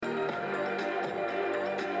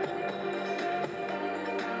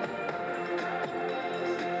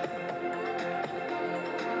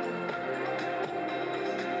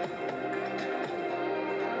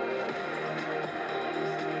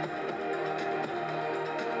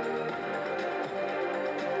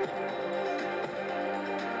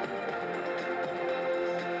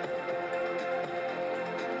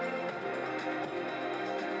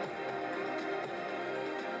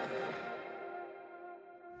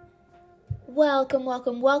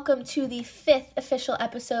Welcome to the 5th official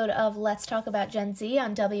episode of Let's Talk About Gen Z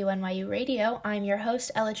on WNYU Radio. I'm your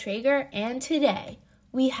host, Ella Traeger, and today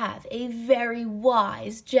we have a very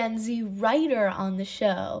wise Gen Z writer on the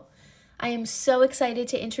show. I am so excited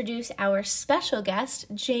to introduce our special guest,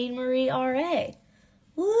 Jane Marie Auret.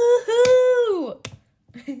 Woohoo!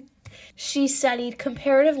 She studied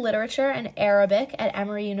comparative literature and Arabic at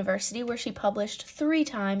Emory University, where she published 3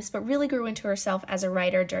 times, but really grew into herself as a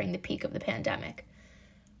writer during the peak of the pandemic.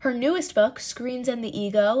 Her newest book, Screens and the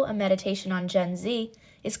Ego, A Meditation on Gen Z,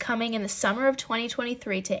 is coming in the summer of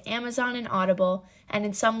 2023 to Amazon and Audible, and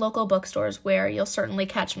in some local bookstores where you'll certainly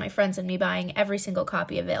catch my friends and me buying every single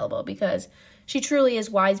copy available, because she truly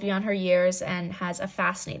is wise beyond her years and has a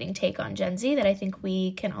fascinating take on Gen Z that I think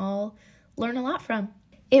we can all learn a lot from.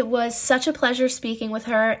 It was such a pleasure speaking with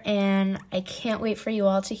her, and I can't wait for you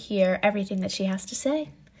all to hear everything that she has to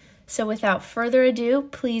say. So without further ado,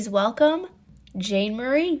 please welcome Jane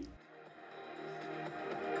Marie.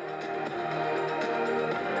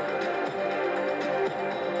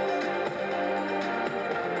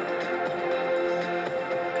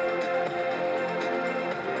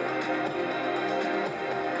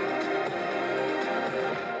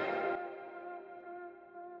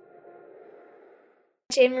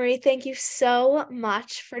 Jane Marie, thank you so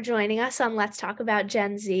much for joining us on Let's Talk About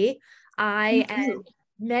Gen Z. I and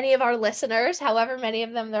many of our listeners, however many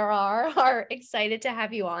of them there are excited to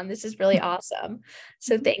have you on. This is really awesome.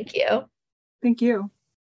 So thank you. Thank you.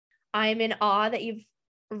 I'm in awe that you've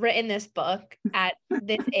written this book at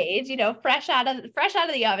this age, fresh out of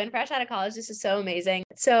the oven, fresh out of college. This is so amazing.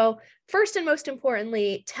 So first and most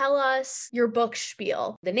importantly, tell us your book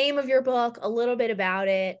spiel, the name of your book, a little bit about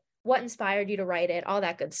it, what inspired you to write it, all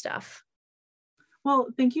that good stuff. Well,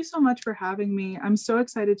 thank you so much for having me. I'm so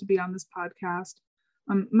excited to be on this podcast.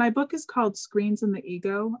 My book is called Screens and the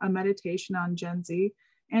Ego, A Meditation on Gen Z,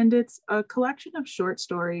 and it's a collection of short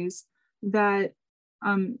stories that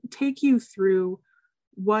take you through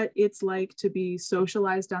what it's like to be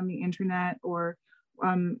socialized on the internet, or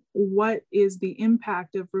what is the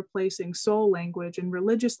impact of replacing soul language and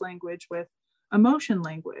religious language with emotion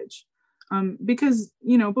language. Because,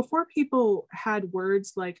 before people had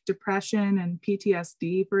words like depression and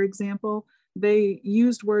PTSD, for example, they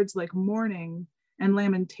used words like mourning and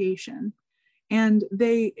lamentation, and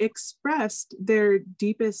they expressed their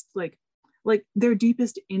deepest, their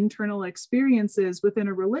deepest internal experiences within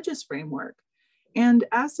a religious framework. And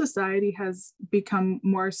as society has become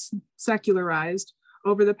more secularized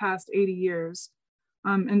over the past 80 years,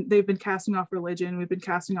 and they've been casting off religion, we've been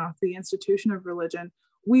casting off the institution of religion,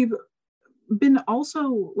 we've been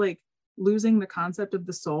also losing the concept of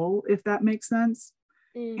the soul, if that makes sense.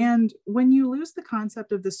 And when you lose the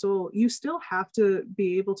concept of the soul, you still have to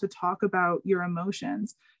be able to talk about your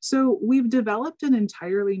emotions. So we've developed an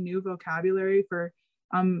entirely new vocabulary for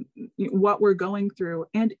what we're going through,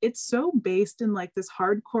 and it's so based in this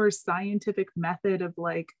hardcore scientific method of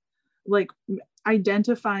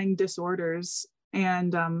identifying disorders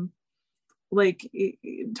and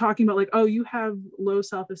talking about oh, you have low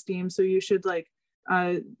self-esteem, so you should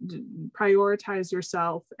prioritize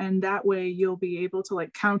yourself, and that way you'll be able to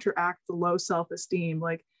counteract the low self-esteem,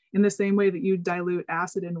 in the same way that you dilute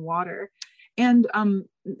acid in water. And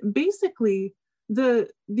basically the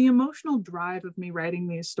emotional drive of me writing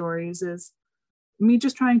these stories is me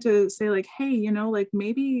just trying to say hey,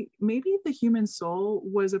 maybe the human soul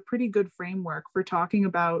was a pretty good framework for talking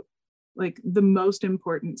about the most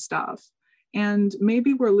important stuff. And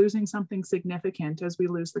maybe we're losing something significant as we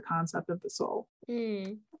lose the concept of the soul.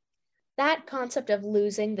 That concept of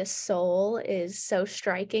losing the soul is so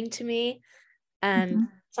striking to me, and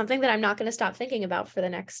something that I'm not going to stop thinking about for the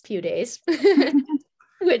next few days,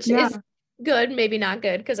 which is good, maybe not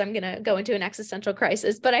good, because I'm going to go into an existential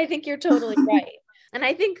crisis, but I think you're totally right. And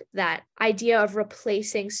I think that idea of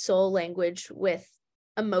replacing soul language with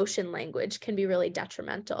emotion language can be really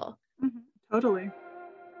detrimental. Totally.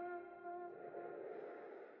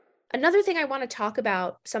 Another thing I want to talk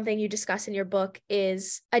about, something you discuss in your book,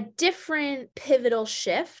 is a different pivotal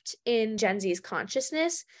shift in Gen Z's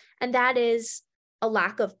consciousness, and that is a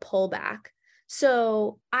lack of pullback.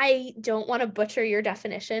 So I don't want to butcher your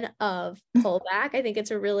definition of pullback. I think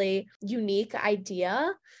it's a really unique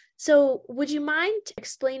idea. So would you mind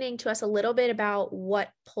explaining to us a little bit about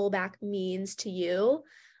what pullback means to you,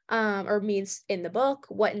 or means in the book?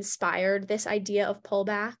 What inspired this idea of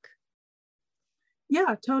pullback?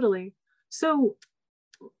 Yeah, totally. So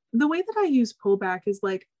the way that I use pullback is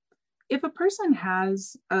if a person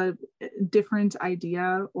has a different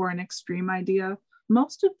idea or an extreme idea,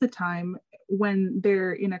 most of the time when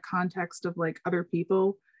they're in a context of like other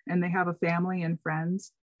people and they have a family and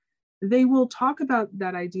friends, they will talk about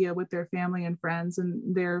that idea with their family and friends,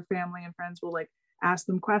 and their family and friends will like ask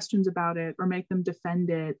them questions about it or make them defend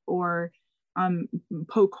it or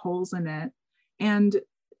poke holes in it. And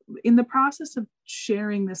in the process of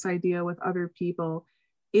sharing this idea with other people,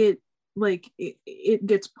 it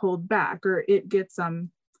gets pulled back, or it gets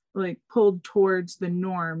like pulled towards the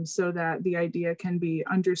norm so that the idea can be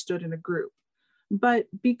understood in a group. But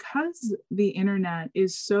because the internet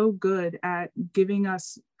is so good at giving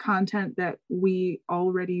us content that we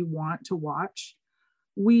already want to watch,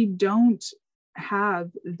 we don't have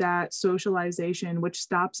that socialization, which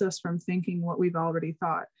stops us from thinking what we've already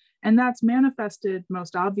thought. And that's manifested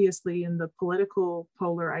most obviously in the political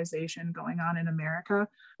polarization going on in America.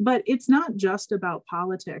 But it's not just about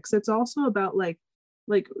politics. It's also about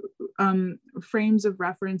frames of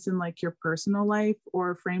reference in like your personal life,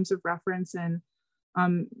 or frames of reference in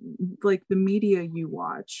like the media you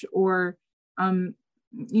watch, or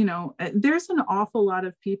there's an awful lot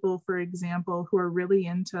of people, for example, who are really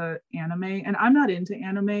into anime, and I'm not into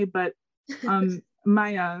anime, but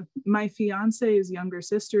my fiance's younger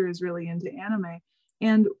sister is really into anime.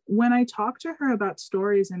 And when I talk to her about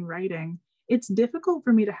stories and writing, it's difficult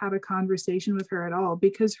for me to have a conversation with her at all,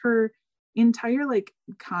 because her entire like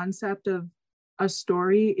concept of a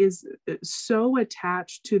story is so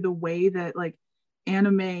attached to the way that like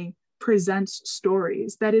anime presents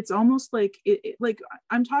stories that it's almost like like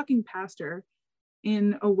I'm talking past her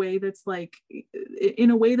in a way that's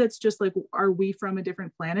just like, are we from a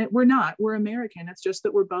different planet? We're not. We're American. It's just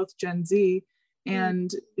that we're both Gen Z,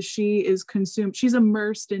 and she's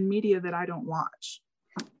immersed in media that I don't watch.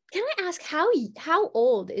 Can I ask how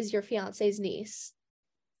old is your fiance's niece?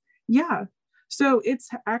 Yeah. So it's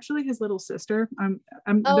actually his little sister. I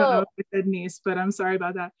don't know if I said niece, but I'm sorry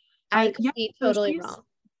about that. I could be totally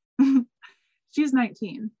wrong. She's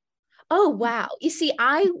 19. Oh, wow. You see,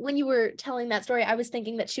 when you were telling that story, I was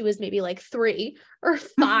thinking that she was maybe like 3 or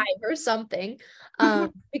 5 or something.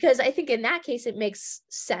 Because I think in that case, it makes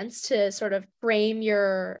sense to sort of frame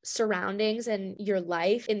your surroundings and your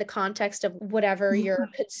life in the context of whatever you're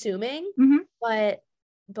consuming. Mm-hmm. But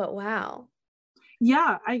wow.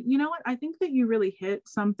 Yeah, you know what? I think that you really hit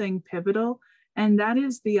something pivotal, and that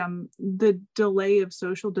is the delay of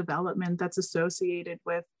social development that's associated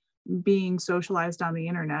with being socialized on the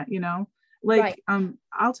internet, like right.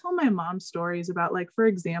 I'll tell my mom stories about, like, for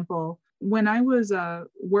example, when I was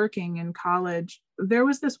working in college, there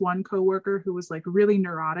was this one coworker who was like really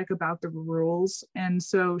neurotic about the rules, and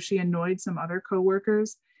so she annoyed some other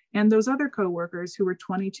coworkers, and those other coworkers who were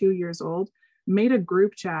 22 years old made a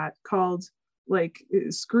group chat called like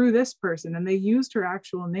screw this person, and they used her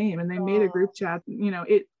actual name, and they made a group chat.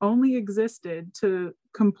 It only existed to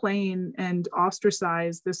complain and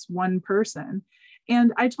ostracize this one person.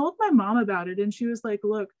 And I told my mom about it, and she was like,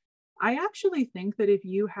 look, I actually think that if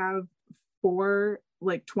you have 4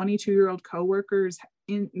 like 22-year-old coworkers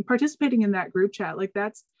in participating in that group chat, like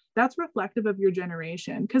that's reflective of your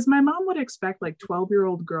generation, because my mom would expect like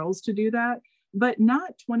 12-year-old girls to do that, but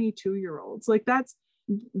not 22-year-olds. Like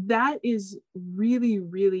that is really,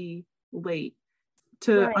 really late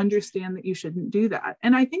to right. understand that you shouldn't do that.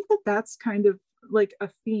 And I think that that's kind of like a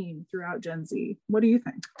theme throughout Gen Z. What do you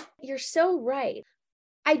think? You're so right.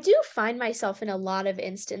 I do find myself in a lot of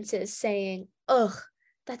instances saying, ugh,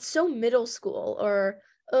 that's so middle school, or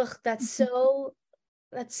ugh, that's so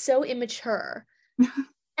immature. And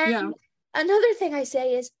yeah. Another thing I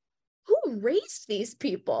say is, who raised these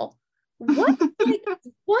people? What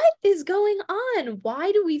is going on?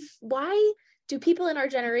 Why do people in our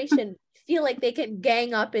generation feel like they can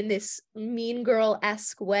gang up in this mean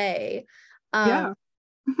girl-esque way? Yeah.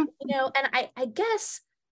 And I guess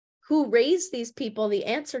who raised these people, the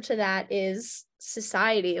answer to that is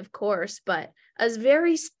society, of course, but a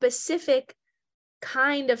very specific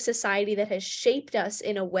kind of society that has shaped us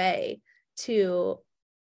in a way to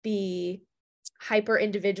be hyper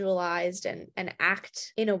individualized and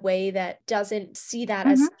act in a way that doesn't see that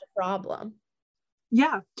as such a problem.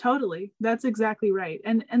 Yeah, totally. That's exactly right.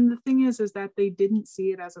 And the thing is that they didn't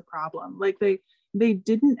see it as a problem. Like they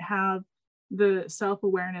didn't have the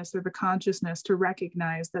self-awareness or the consciousness to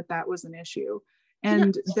recognize that that was an issue.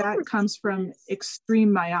 And that comes from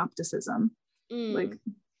extreme myopticism. Like,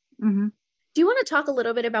 Do you want to talk a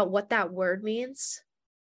little bit about what that word means?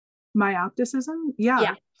 Myopticism?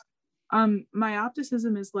 Yeah.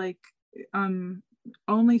 Myopticism is like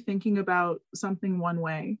only thinking about something one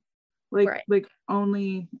way, like right. like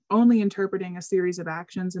only interpreting a series of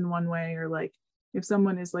actions in one way, or like if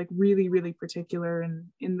someone is like really, really particular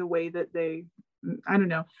in the way that they I don't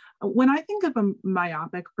know. When I think of a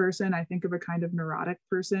myopic person, I think of a kind of neurotic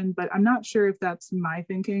person, but I'm not sure if that's my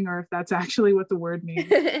thinking or if that's actually what the word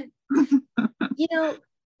means. You know,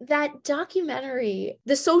 that documentary,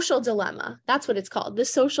 The Social Dilemma, that's what it's called, The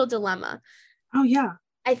Social Dilemma. Oh, yeah.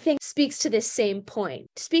 I think speaks to this same point,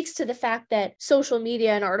 speaks to the fact that social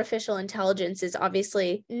media and artificial intelligence is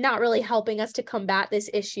obviously not really helping us to combat this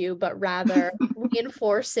issue, but rather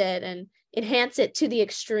reinforce it and enhance it to the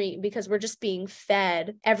extreme, because we're just being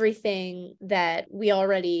fed everything that we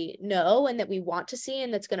already know and that we want to see,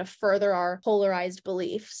 and that's going to further our polarized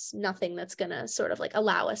beliefs, nothing that's going to sort of like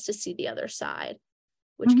allow us to see the other side,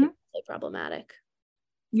 which can be really problematic.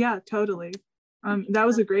 Yeah, totally. That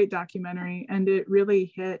was a great documentary, and it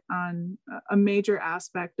really hit on a major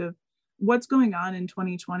aspect of what's going on in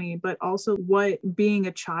 2020, but also what being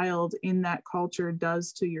a child in that culture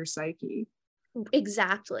does to your psyche.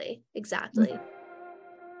 Exactly.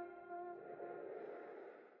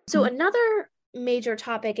 So another major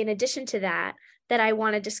topic in addition to that I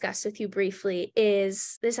want to discuss with you briefly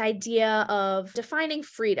is this idea of defining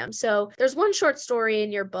freedom. So there's one short story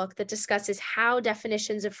in your book that discusses how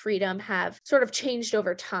definitions of freedom have sort of changed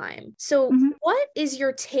over time. So what is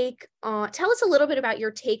your take on, tell us a little bit about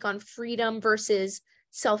your take on freedom versus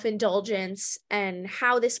self-indulgence and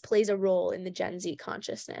how this plays a role in the Gen Z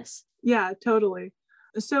consciousness. Yeah, totally.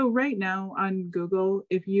 So right now on Google,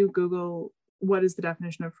 if you Google what is the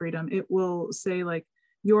definition of freedom, it will say like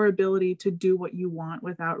your ability to do what you want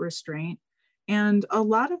without restraint. And a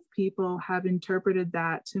lot of people have interpreted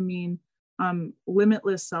that to mean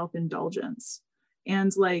limitless self-indulgence.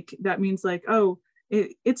 And like, that means like, oh,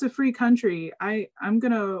 it's a free country. I'm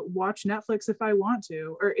gonna watch Netflix if I want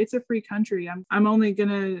to, or it's a free country. I'm only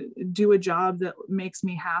gonna do a job that makes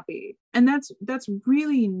me happy. And that's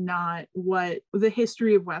really not what the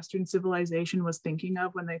history of Western civilization was thinking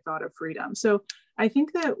of when they thought of freedom. So I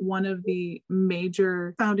think that one of the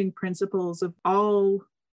major founding principles of all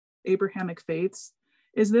Abrahamic faiths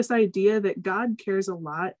is this idea that God cares a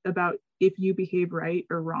lot about if you behave right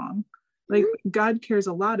or wrong. Like God cares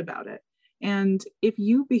a lot about it. And if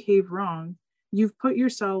you behave wrong, you've put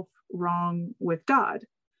yourself wrong with God.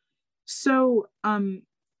 So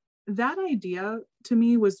that idea to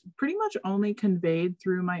me was pretty much only conveyed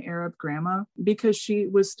through my Arab grandma because she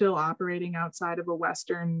was still operating outside of a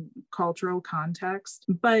Western cultural context.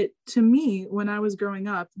 But to me, when I was growing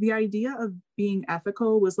up, the idea of being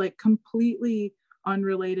ethical was like completely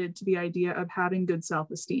unrelated to the idea of having good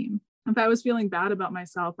self-esteem. If I was feeling bad about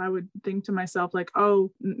myself, I would think to myself like,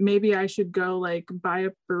 oh, maybe I should go like buy a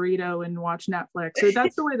burrito and watch Netflix. Or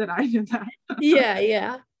that's the way that I did that.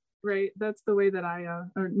 Yeah. Right. That's the way that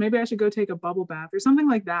or maybe I should go take a bubble bath or something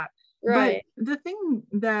like that. Right. But the thing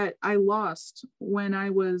that I lost when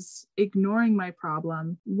I was ignoring my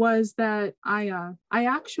problem was that I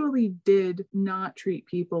actually did not treat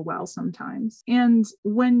people well sometimes. And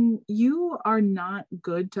when you are not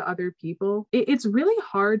good to other people, it's really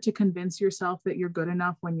hard to convince yourself that you're good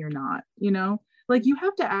enough when you're not, you know? Like you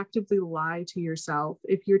have to actively lie to yourself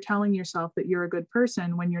if you're telling yourself that you're a good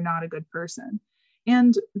person when you're not a good person.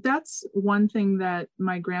 And that's one thing that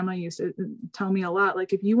my grandma used to tell me a lot.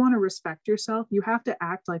 Like, if you want to respect yourself, you have to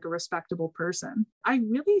act like a respectable person. I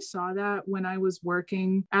really saw that when I was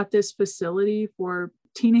working at this facility for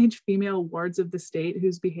teenage female wards of the state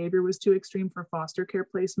whose behavior was too extreme for foster care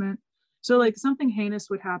placement. So like something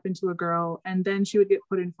heinous would happen to a girl and then she would get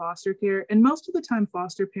put in foster care. And most of the time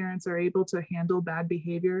foster parents are able to handle bad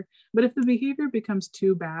behavior. But if the behavior becomes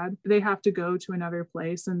too bad, they have to go to another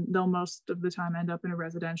place and they'll most of the time end up in a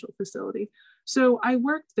residential facility. So I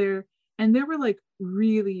worked there and there were like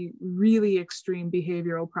really, really extreme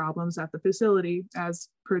behavioral problems at the facility as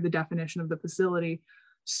per the definition of the facility.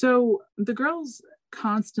 So the girls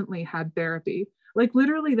constantly had therapy. Like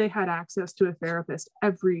literally they had access to a therapist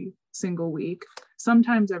every single week,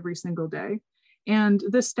 sometimes every single day. And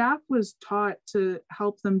the staff was taught to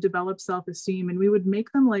help them develop self-esteem. And we would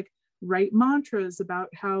make them like write mantras about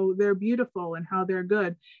how they're beautiful and how they're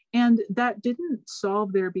good. And that didn't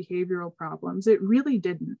solve their behavioral problems. It really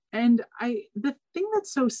didn't. And the thing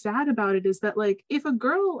that's so sad about it is that like, if a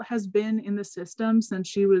girl has been in the system since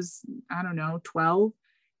she was, I don't know, 12,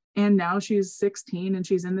 and now she's 16 and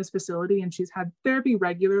she's in this facility and she's had therapy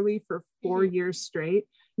regularly for 4 years straight,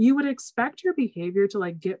 you would expect her behavior to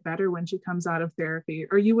like get better when she comes out of therapy,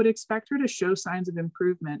 or you would expect her to show signs of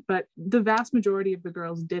improvement, but the vast majority of the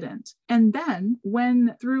girls didn't. And then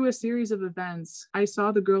when through a series of events, I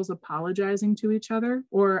saw the girls apologizing to each other,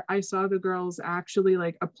 or I saw the girls actually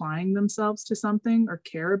like applying themselves to something or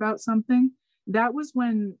care about something, that was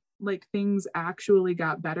when like things actually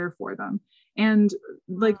got better for them. And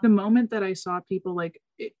like the moment that I saw people like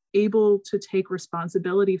able to take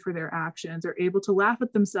responsibility for their actions or able to laugh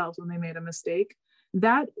at themselves when they made a mistake,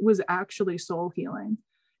 that was actually soul healing.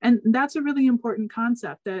 And that's a really important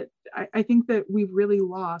concept that I think that we've really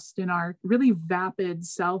lost in our really vapid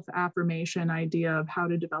self-affirmation idea of how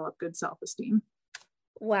to develop good self-esteem.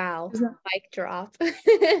 Wow. Mic drop.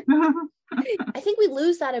 I think we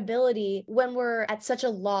lose that ability when we're at such a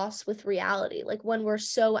loss with reality, like when we're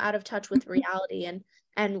so out of touch with reality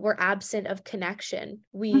and we're absent of connection.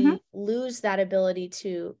 We lose that ability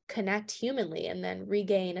to connect humanly and then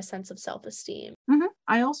regain a sense of self-esteem.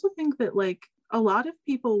 I also think that like a lot of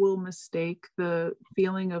people will mistake the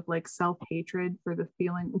feeling of like self-hatred for the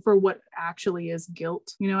feeling for what actually is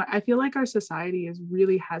guilt. You know, I feel like our society is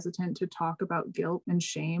really hesitant to talk about guilt and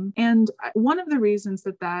shame. And one of the reasons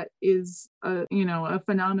that that is a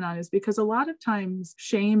phenomenon is because a lot of times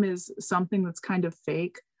shame is something that's kind of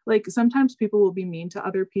fake. Like sometimes people will be mean to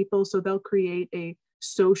other people, so they'll create a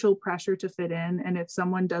social pressure to fit in. And if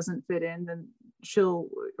someone doesn't fit in, then she'll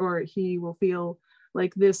or he will feel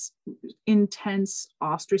like this intense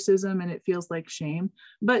ostracism and it feels like shame.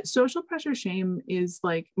 But social pressure shame is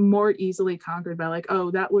like more easily conquered by like, oh,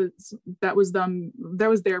 that was them, that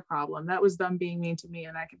was their problem, that was them being mean to me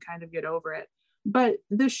and I can kind of get over it. But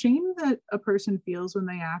the shame that a person feels when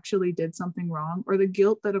they actually did something wrong, or the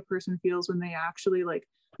guilt that a person feels when they actually like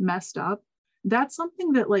messed up, that's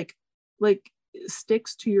something that like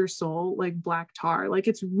sticks to your soul like black tar. Like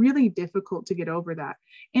it's really difficult to get over that.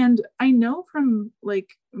 And I know from like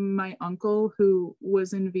my uncle who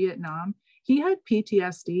was in Vietnam, he had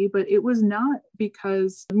PTSD, but it was not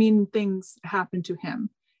because mean things happened to him.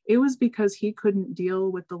 It was because he couldn't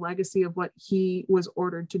deal with the legacy of what he was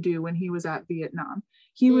ordered to do when he was at Vietnam.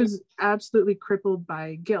 He was absolutely crippled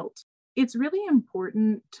by guilt. It's really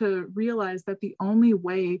important to realize that the only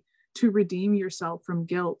way to redeem yourself from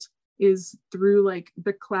guilt is through like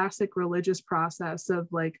the classic religious process of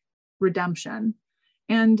like redemption.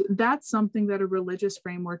 And that's something that a religious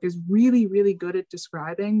framework is really, really good at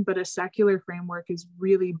describing, but a secular framework is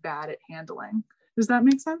really bad at handling. Does that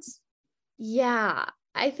make sense? Yeah,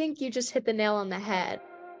 I think you just hit the nail on the head.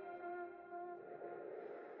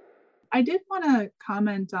 I did want to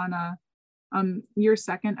comment on your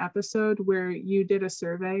second episode where you did a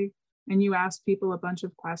survey and you asked people a bunch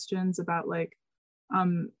of questions about like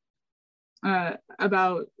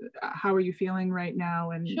about how are you feeling right now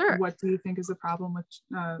and what do you think is the problem with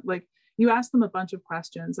like you asked them a bunch of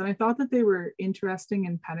questions and I thought that they were interesting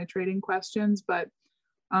and penetrating questions. But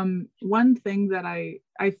one thing that I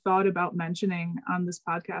thought about mentioning on this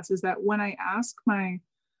podcast is that when I ask my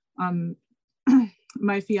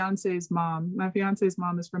my fiance's mom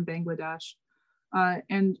is from Bangladesh,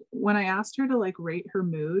 and when I asked her to like rate her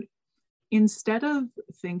mood, instead of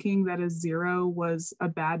thinking that a 0 was a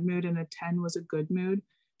bad mood and a 10 was a good mood,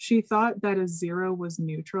 she thought that a 0 was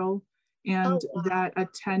neutral and that a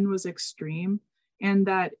 10 was extreme, and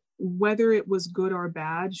that whether it was good or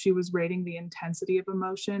bad, she was rating the intensity of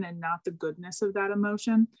emotion and not the goodness of that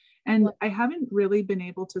emotion. And I haven't really been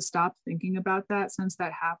able to stop thinking about that since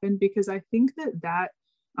that happened, because I think that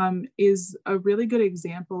is a really good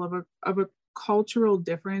example of a cultural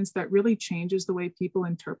difference that really changes the way people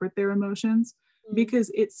interpret their emotions.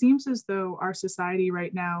 Because it seems as though our society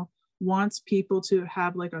right now wants people to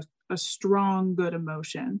have like a strong, good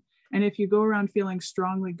emotion. And if you go around feeling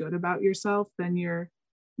strongly good about yourself, then you're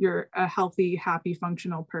a healthy, happy,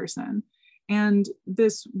 functional person. And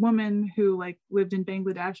this woman who like lived in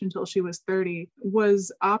Bangladesh until she was 30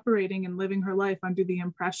 was operating and living her life under the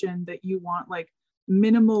impression that you want like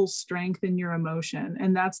minimal strength in your emotion,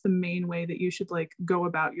 and that's the main way that you should like go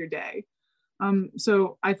about your day.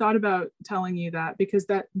 So I thought about telling you that because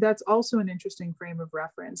that's also an interesting frame of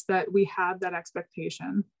reference, that we have that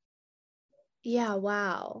expectation. Yeah,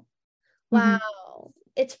 wow.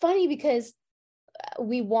 It's funny because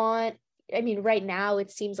right now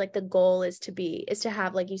it seems like the goal is to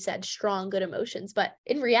have, like you said, strong, good emotions, but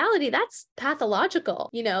in reality that's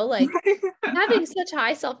pathological, like having such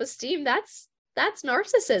high self-esteem, that's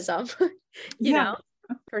narcissism. you know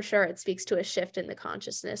for sure it speaks to a shift in the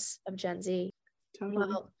consciousness of Gen Z. Totally.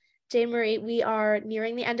 Well, Jane Marie, we are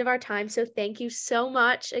nearing the end of our time, so thank you so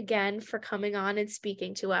much again for coming on and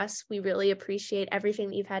speaking to us. We really appreciate everything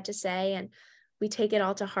that you've had to say, and we take it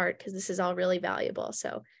all to heart because this is all really valuable.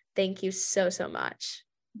 So thank you so much.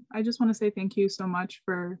 I just want to say thank you so much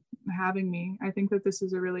for having me. I think that this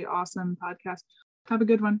is a really awesome podcast. Have a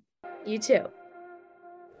good one. You too.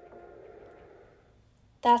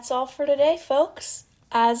 That's all for today, folks.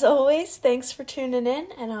 As always, thanks for tuning in,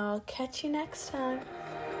 and I'll catch you next time.